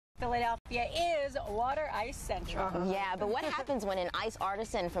Philadelphia is water ice central. Yeah, but what happens when an ice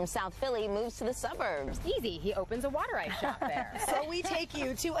artisan from South Philly moves to the suburbs? Easy, he opens a water ice shop there. So we take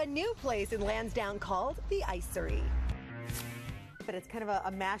you to a new place in Lansdowne called the Icery. But it's kind of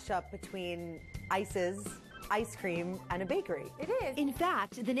a mashup between ices, ice cream, and a bakery. It is. In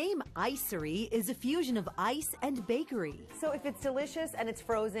fact, the name Icery is a fusion of ice and bakery. So if it's delicious and it's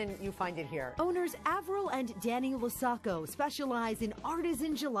frozen, you find it here. Owners Avril and Danny Losacco specialize in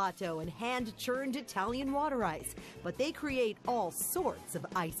artisan gelato and hand-churned Italian water ice, but they create all sorts of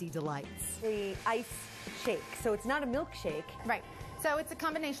icy delights. The ice shake, so it's not a milkshake. Right. So it's a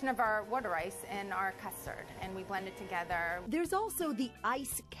combination of our water ice and our custard, and we blend it together. There's also the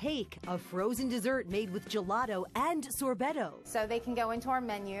ice cake, a frozen dessert made with gelato and sorbetto. So they can go into our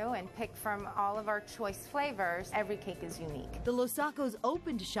menu and pick from all of our choice flavors. Every cake is unique. The Losaccos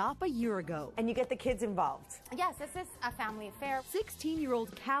opened shop a year ago. And you get the kids involved. Yes, this is a family affair.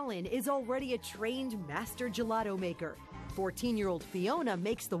 16-year-old Callan is already a trained master gelato maker. 14-year-old Fiona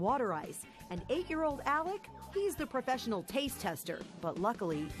makes the water ice. And 8-year-old Alec, he's the professional taste tester, but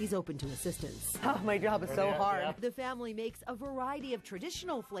luckily he's open to assistance. Oh, my job is so hard. Yeah. The family makes a variety of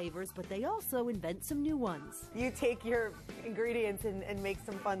traditional flavors, but they also invent some new ones. You take your ingredients and make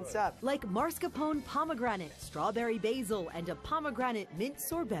some fun stuff. Like mascarpone pomegranate, strawberry basil, and a pomegranate mint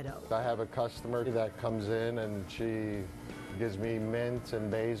sorbetto. I have a customer that comes in and she gives me mint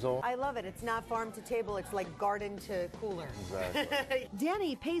and basil. I love it. It's not farm to table. It's like garden to cooler. Exactly.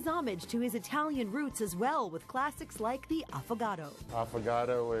 Danny pays homage to his Italian roots as well with classics like the affogato.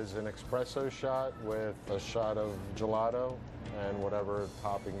 Affogato is an espresso shot with a shot of gelato and whatever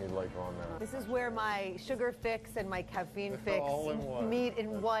topping you like on there. This is where my sugar fix and my caffeine fix all in one. Meet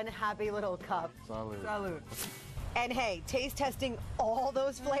in one happy little cup. Salud. Salud. And hey, taste testing all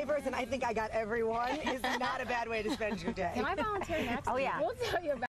those flavors, and I think I got every one, is not a bad way to spend your day. Can I volunteer next? Oh, yeah. We'll tell you about